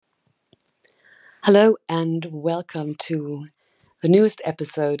Hello and welcome to the newest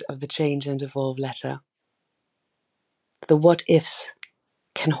episode of the Change and Evolve letter. The what ifs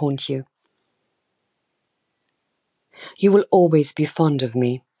can haunt you. You will always be fond of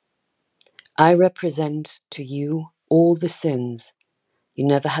me. I represent to you all the sins you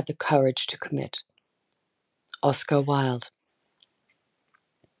never had the courage to commit. Oscar Wilde.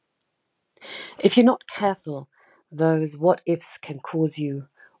 If you're not careful, those what ifs can cause you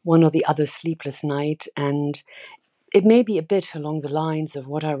one or the other sleepless night, and it may be a bit along the lines of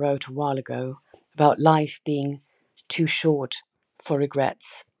what I wrote a while ago about life being too short for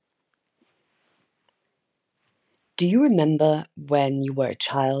regrets. Do you remember when you were a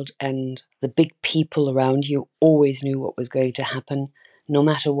child and the big people around you always knew what was going to happen, no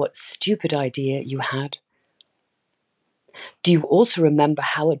matter what stupid idea you had? Do you also remember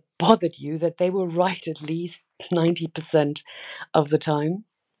how it bothered you that they were right at least 90% of the time?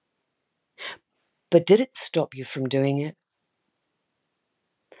 But did it stop you from doing it?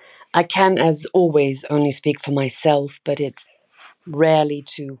 I can, as always, only speak for myself, but it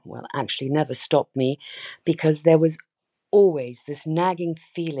actually never stopped me, because there was always this nagging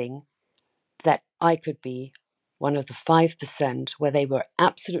feeling that I could be one of the 5% where they were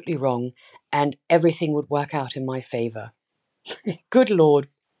absolutely wrong and everything would work out in my favor. Good Lord,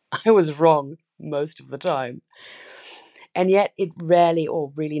 I was wrong most of the time. And yet it rarely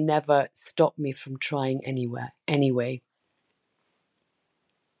or really never stopped me from trying anyway.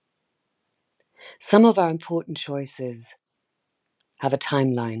 Some of our important choices have a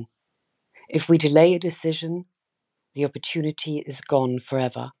timeline. If we delay a decision, the opportunity is gone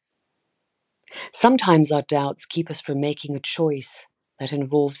forever. Sometimes our doubts keep us from making a choice that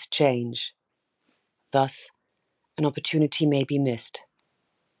involves change. Thus, an opportunity may be missed.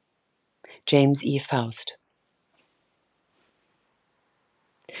 James E. Faust.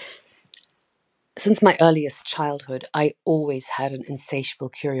 Since my earliest childhood, I always had an insatiable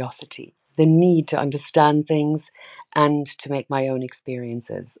curiosity, the need to understand things and to make my own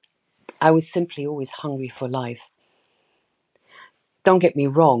experiences. I was simply always hungry for life. Don't get me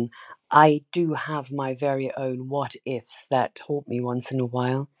wrong, I do have my very own what ifs that haunt me once in a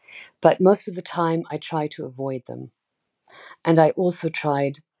while, but most of the time I try to avoid them. And I also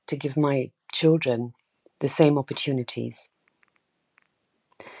tried to give my children the same opportunities.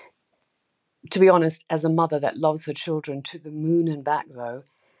 To be honest, as a mother that loves her children to the moon and back, though,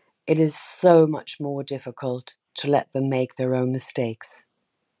 it is so much more difficult to let them make their own mistakes.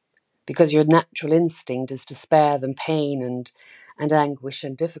 Because your natural instinct is to spare them pain and anguish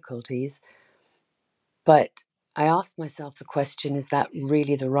and difficulties. But I asked myself the question, is that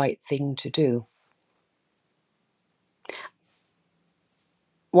really the right thing to do?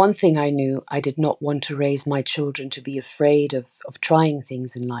 One thing I knew, I did not want to raise my children to be afraid of trying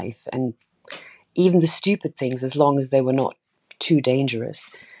things in life, and even the stupid things, as long as they were not too dangerous.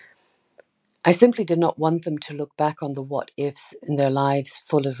 I simply did not want them to look back on the what ifs in their lives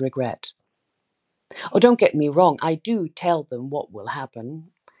full of regret. Oh, don't get me wrong, I do tell them what will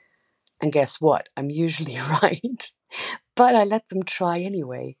happen. And guess what? I'm usually right. But I let them try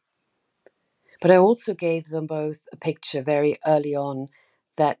anyway. But I also gave them both a picture very early on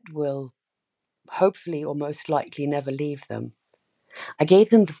that will hopefully or most likely never leave them. I gave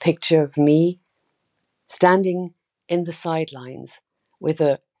them the picture of me standing in the sidelines with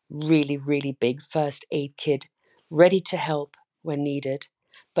a really, really big first aid kit, ready to help when needed,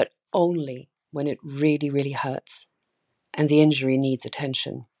 but only when it really, really hurts and the injury needs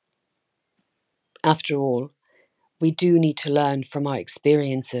attention. After all, we do need to learn from our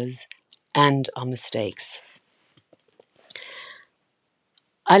experiences and our mistakes.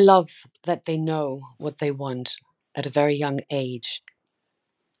 I love that they know what they want at a very young age,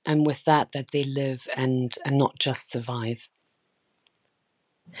 and with that they live and not just survive.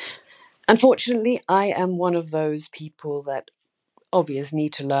 Unfortunately, I am one of those people that obviously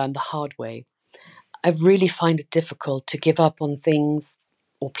need to learn the hard way. I really find it difficult to give up on things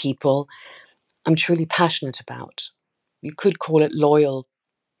or people I'm truly passionate about. You could call it loyal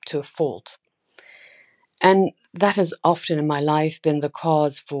to a fault. And that has often in my life been the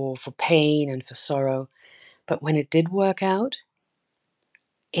cause for pain and for sorrow. But when it did work out,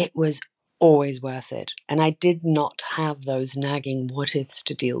 it was always worth it. And I did not have those nagging what ifs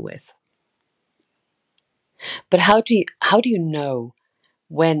to deal with. But how do you know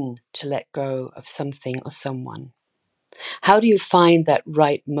when to let go of something or someone? How do you find that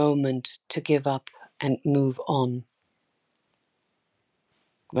right moment to give up and move on?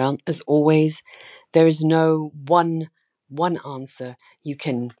 Well, as always, there is no one answer you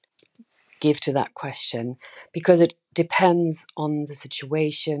can give to that question, because it depends on the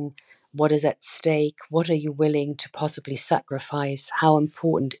situation, What is at stake? What are you willing to possibly sacrifice? How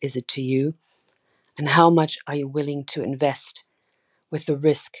important is it to you? And how much are you willing to invest with the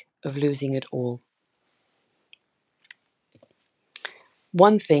risk of losing it all?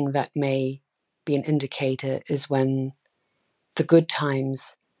 One thing that may be an indicator is when the good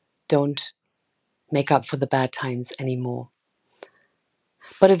times don't make up for the bad times anymore.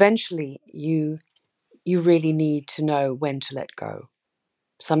 But eventually, you really need to know when to let go.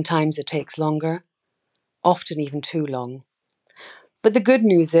 Sometimes it takes longer, often even too long. But the good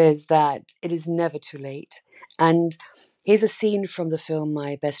news is that it is never too late. And here's a scene from the film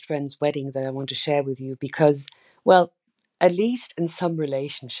My Best Friend's Wedding that I want to share with you because, well, at least in some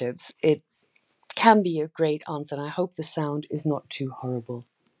relationships, it can be a great answer. And I hope the sound is not too horrible.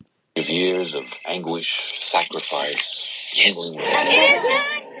 Of years of anguish, sacrifice. Yes. It is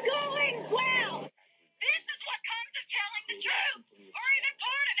not going well. This is what comes of telling the truth, or even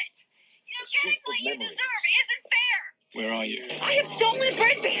part of it. You know, getting what you deserve isn't fair. Where are you? I have stolen a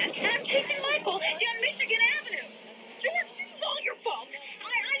bread van, and I'm chasing Michael down Michigan Avenue. George, this is all your fault.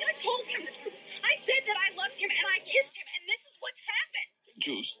 I told him the truth. I said that I loved him, and I kissed him, and this is what's happened.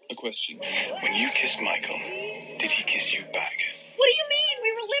 Jules, a question. When you kissed Michael, did he kiss you back? What do you mean?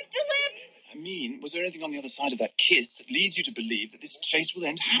 We were lip to lip. I mean, was there anything on the other side of that kiss that leads you to believe that this chase will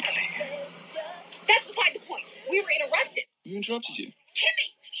end happily? That's beside the point. We were interrupted. Who interrupted you? Kimmy,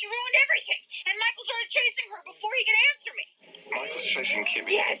 she ruined everything. And Michael started chasing her before he could answer me. Michael's chasing Kimmy.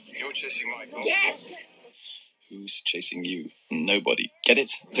 Yes. You're chasing Michael. Yes. Who's chasing you? Nobody. Get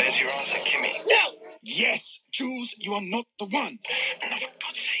it? There's your answer, Kimmy. No. Yes, Jules, you are not the one. Now, for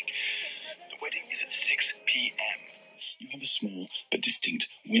God's sake, the wedding is at 6 p.m. You have a small but distinct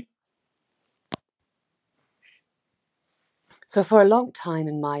win. So, for a long time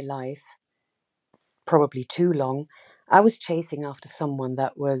in my life, probably too long, I was chasing after someone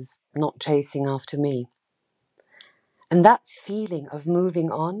that was not chasing after me. And that feeling of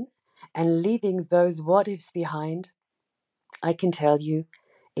moving on and leaving those what ifs behind, I can tell you,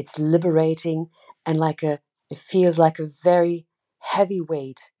 it's liberating and it feels like a very heavy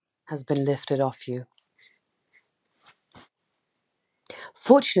weight has been lifted off you.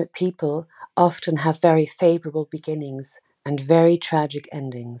 Fortunate people often have very favorable beginnings and very tragic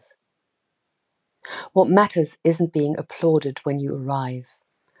endings. What matters isn't being applauded when you arrive,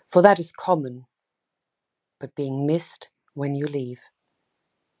 for that is common, but being missed when you leave.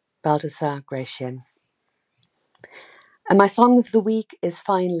 Baltasar Gracian. And my song of the week is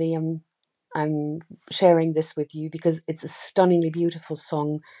finally, I'm sharing this with you because it's a stunningly beautiful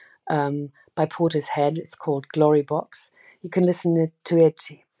song by Portishead. It's called Glory Box. You can listen to it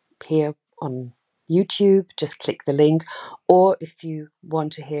here on YouTube, just click the link. Or if you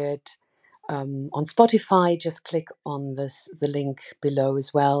want to hear it on Spotify, just click on the link below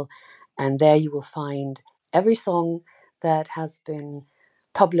as well. And there you will find every song that has been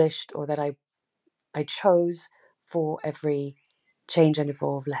published or that I chose for every Change and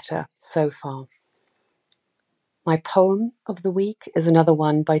Evolve letter so far. My poem of the week is another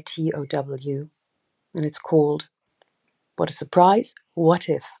one by T.O.W. and it's called What a Surprise, What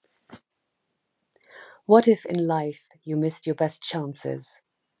If? What if in life you missed your best chances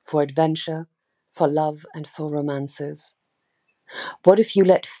for adventure, for love and for romances? What if you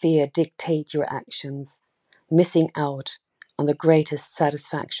let fear dictate your actions, missing out on the greatest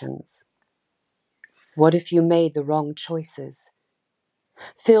satisfactions? What if you made the wrong choices?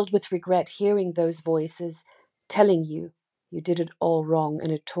 Filled with regret, hearing those voices telling you you did it all wrong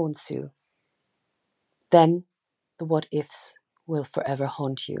and it taunts you. Then the what ifs will forever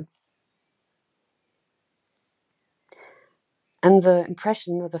haunt you. And the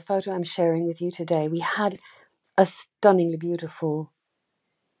impression of the photo I'm sharing with you today, we had a stunningly beautiful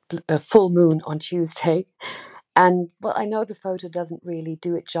full moon on Tuesday. And well, I know the photo doesn't really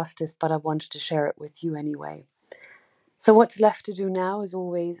do it justice, but I wanted to share it with you anyway. So what's left to do now, as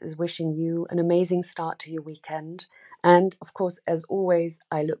always, is wishing you an amazing start to your weekend. And of course, as always,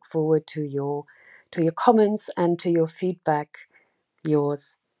 I look forward to your comments and to your feedback.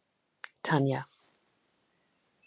 Yours, Tanya.